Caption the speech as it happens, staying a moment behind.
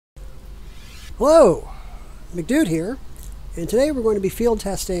Hello, McDude here, and today we're going to be field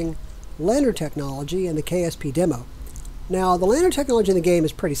testing lander technology in the KSP demo. Now, the lander technology in the game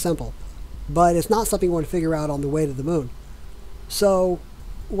is pretty simple, but it's not something you want to figure out on the way to the moon. So,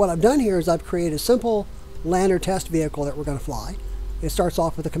 what I've done here is I've created a simple lander test vehicle that we're going to fly. It starts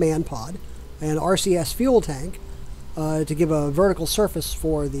off with a command pod, an RCS fuel tank to give a vertical surface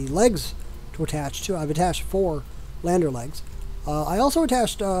for the legs to attach to. I've attached 4 lander legs. I also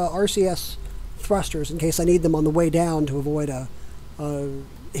attached RCS thrusters in case I need them on the way down to avoid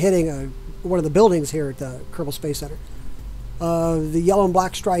hitting one of the buildings here at the Kerbal Space Center. The yellow and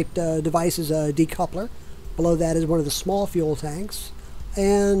black striped device is a decoupler. Below that is one of the small fuel tanks,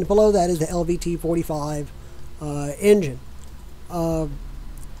 and below that is the LVT-45 engine.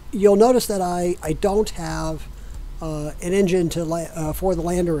 You'll notice that I don't have an engine for the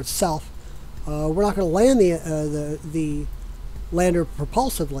lander itself. We're not going to land the lander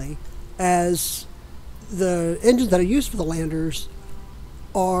propulsively, as the engines that are used for the landers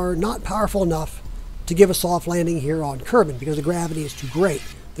are not powerful enough to give a soft landing here on Kerbin because the gravity is too great.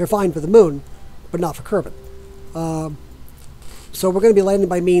 They're fine for the moon, but not for Kerbin. So we're going to be landing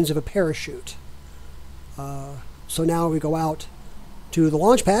by means of a parachute. So now we go out to the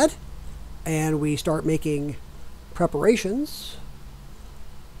launch pad and we start making preparations.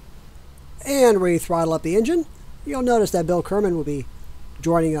 And we throttle up the engine. You'll notice that Bill Kerbin will be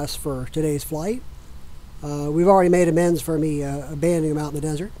joining us for today's flight. We've already made amends for me abandoning him out in the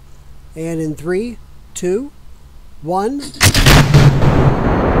desert. And in 3, 2, 1...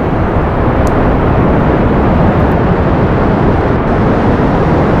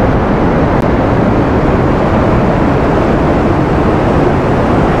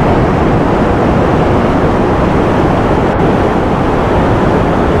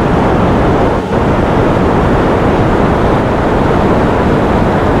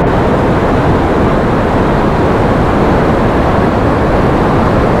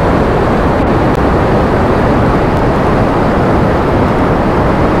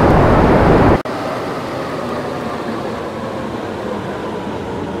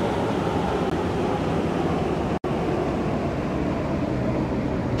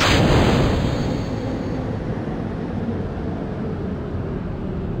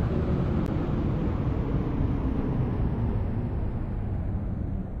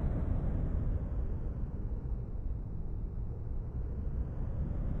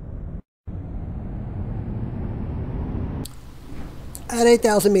 At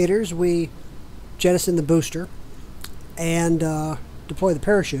 8,000 meters, we jettison the booster and deploy the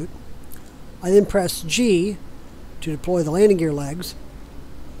parachute. I then press G to deploy the landing gear legs.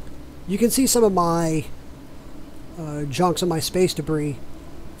 You can see some of my junks of my space debris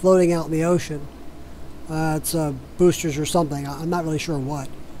floating out in the ocean. It's boosters or something. I'm not really sure what.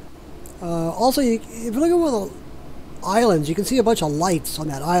 Also, if you look at one of the islands, you can see a bunch of lights on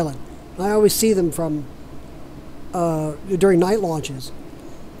that island. And I always see them from during night launches.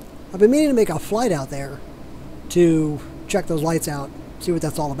 I've been meaning to make a flight out there to check those lights out, see what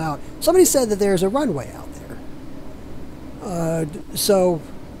that's all about. Somebody said that there's a runway out there. So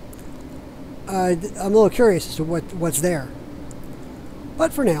I'm a little curious as to what's there.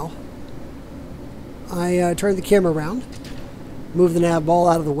 But for now, I turn the camera around, move the nav ball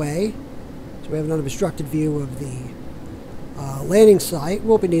out of the way, so we have an unobstructed view of the landing site.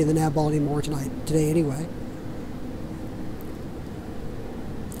 Won't be needing the nav ball anymore today anyway.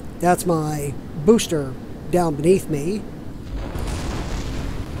 That's my booster down beneath me,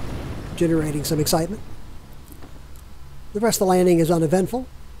 generating some excitement. The rest of the landing is uneventful,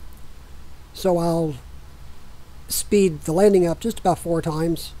 so I'll speed the landing up just about 4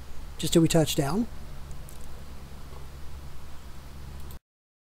 times, just till we touch down.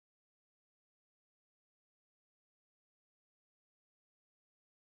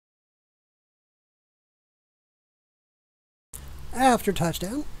 After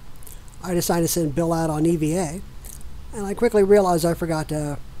touchdown, I decided to send Bill out on EVA, and I quickly realized I forgot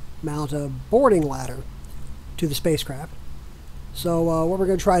to mount a boarding ladder to the spacecraft. So what we're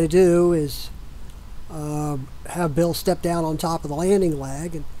going to try to do is have Bill step down on top of the landing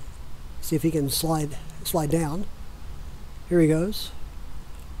leg and see if he can slide down. Here he goes.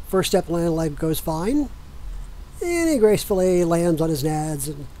 First step landing leg goes fine, and he gracefully lands on his nads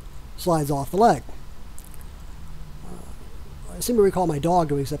and slides off the leg. I seem to recall my dog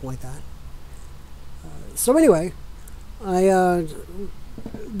doing something like that. So anyway,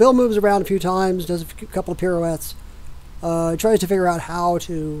 Bill moves around a few times, does a couple of pirouettes, tries to figure out how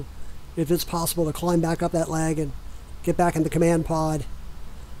to, if it's possible, to climb back up that leg and get back in the command pod.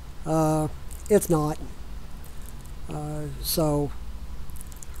 It's not. So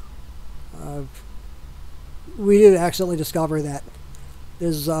we did accidentally discover that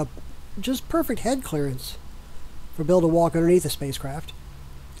there's just perfect head clearance for Bill to walk underneath the spacecraft.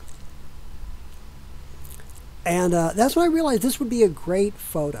 And that's when I realized this would be a great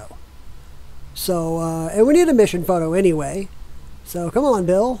photo. So, and we need a mission photo anyway. So come on,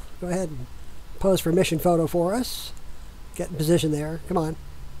 Bill. Go ahead and pose for a mission photo for us. Get in position there. Come on.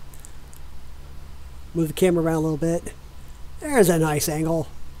 Move the camera around a little bit. There's a nice angle.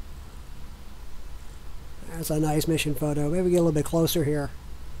 That's a nice mission photo. Maybe get a little bit closer here.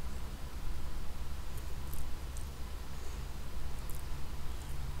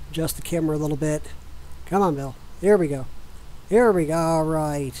 Adjust the camera a little bit. Come on, Bill. Here we go. Here we go. All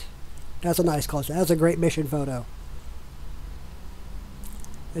right. That's a nice close-up. That's a great mission photo.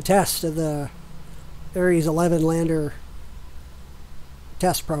 The test of the Ares 11 lander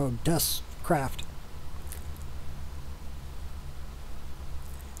test probe, test craft.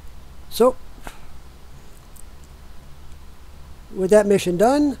 So, with that mission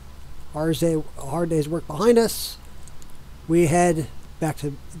done, a hard day's work behind us, we head back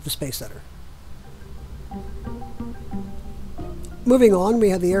to the Space Center. Moving on, we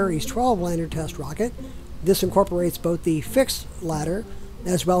have the Ares 12 lander test rocket. This incorporates both the fixed ladder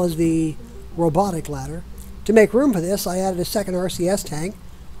as well as the robotic ladder. To make room for this, I added a second RCS tank,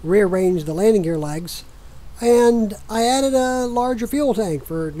 rearranged the landing gear legs, and I added a larger fuel tank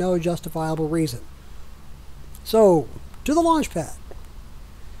for no justifiable reason. So, to the launch pad.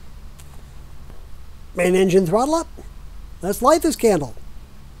 Main engine throttle up. Let's light this candle.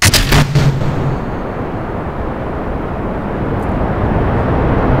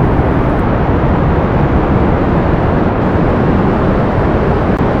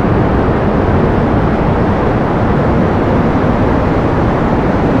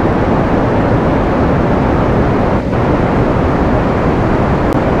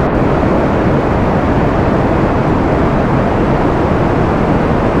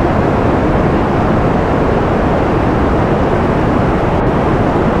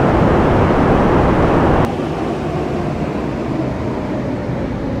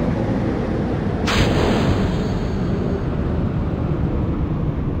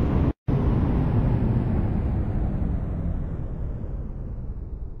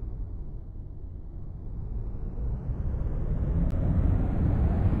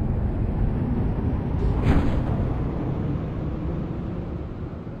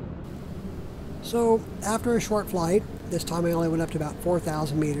 So, after a short flight, this time I only went up to about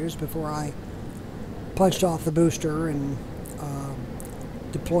 4,000 meters before I punched off the booster and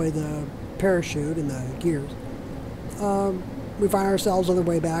deployed the parachute and the gears. We find ourselves on the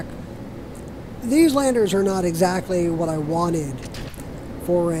way back. These landers are not exactly what I wanted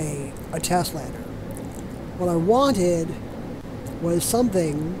for a test lander. What I wanted was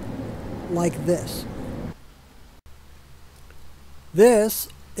something like this. This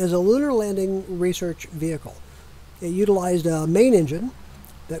is a lunar landing research vehicle. It utilized a main engine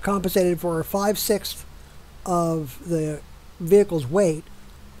that compensated for 5/6 of the vehicle's weight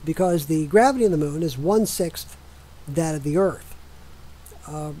because the gravity of the moon is 1/6 that of the Earth.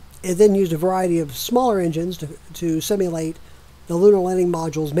 It then used a variety of smaller engines to simulate the lunar landing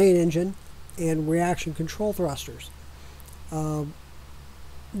module's main engine and reaction control thrusters.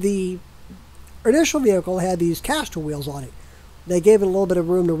 The initial vehicle had these caster wheels on it. They gave it a little bit of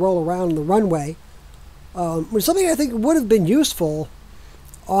room to roll around the runway, which is something I think would have been useful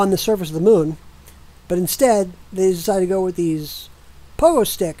on the surface of the moon, but instead they decided to go with these pogo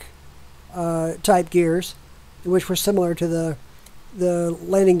stick type gears, which were similar to the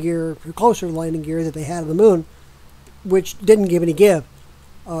landing gear, closer to the landing gear that they had on the moon, which didn't give any give.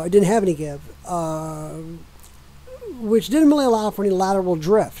 It didn't have any give, which didn't really allow for any lateral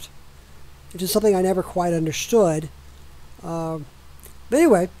drift, which is something I never quite understood. But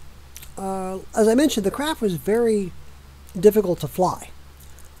anyway, as I mentioned, the craft was very difficult to fly.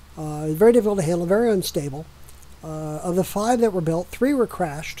 Very difficult to handle, very unstable. Of the 5 that were built, 3 were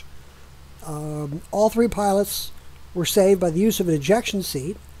crashed. All 3 pilots were saved by the use of an ejection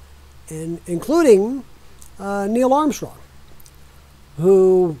seat, and including Neil Armstrong,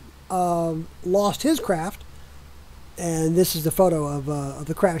 who lost his craft, and this is the photo of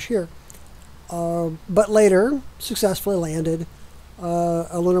the crash here. But later successfully landed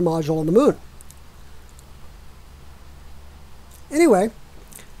a lunar module on the moon. Anyway,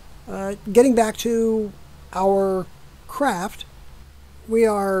 getting back to our craft, we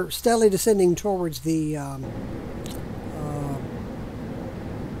are steadily descending towards the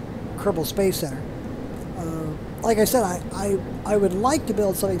Kerbal Space Center. Like I said, I would like to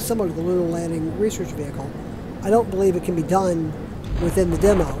build something similar to the lunar landing research vehicle. I don't believe it can be done within the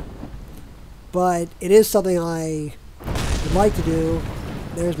demo. but it is something I would like to do.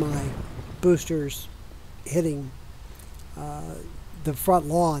 There's my boosters hitting the front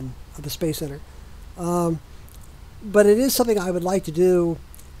lawn of the Space Center. But it is something I would like to do,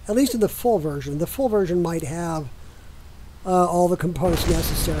 at least in the full version. The full version might have all the components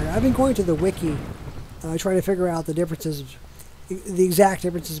necessary. I've been going to the wiki, trying to figure out the differences, the exact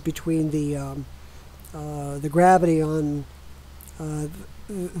differences between the gravity on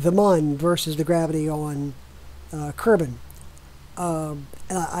the Mun versus the gravity on Kerbin. And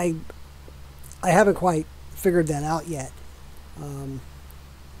I haven't quite figured that out yet.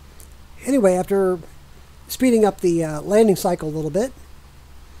 Anyway, after speeding up the landing cycle a little bit,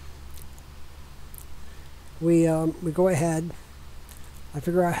 we go ahead. I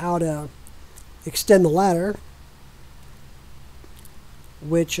figure out how to extend the ladder,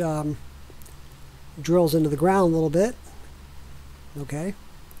 which drills into the ground a little bit. Okay.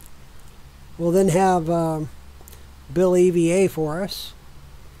 We'll then have Bill EVA for us.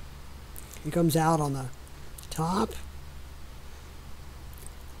 He comes out on the top.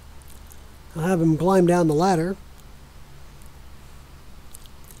 I'll have him climb down the ladder.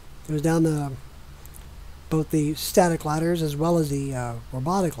 Goes down both the static ladders as well as the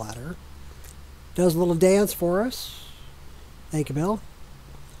robotic ladder. Does a little dance for us. Thank you, Bill.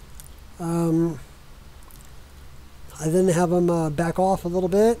 I then have him back off a little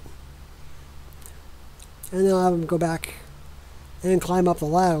bit. And then I'll have him go back and climb up the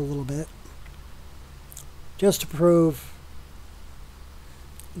ladder a little bit. Just to prove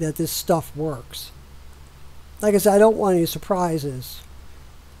that this stuff works. Like I said, I don't want any surprises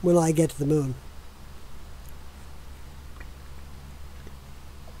when I get to the moon.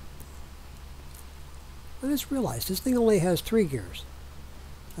 I just realized this thing only has 3 gears.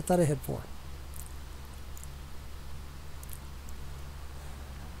 I thought it had 4.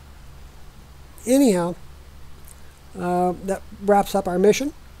 Anyhow, that wraps up our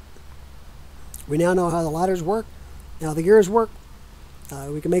mission. We now know how the ladders work, how the gears work.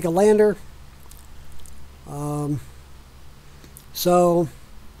 We can make a lander. So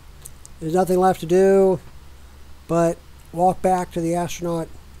there's nothing left to do but walk back to the astronaut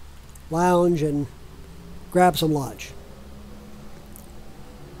lounge and grab some lunch.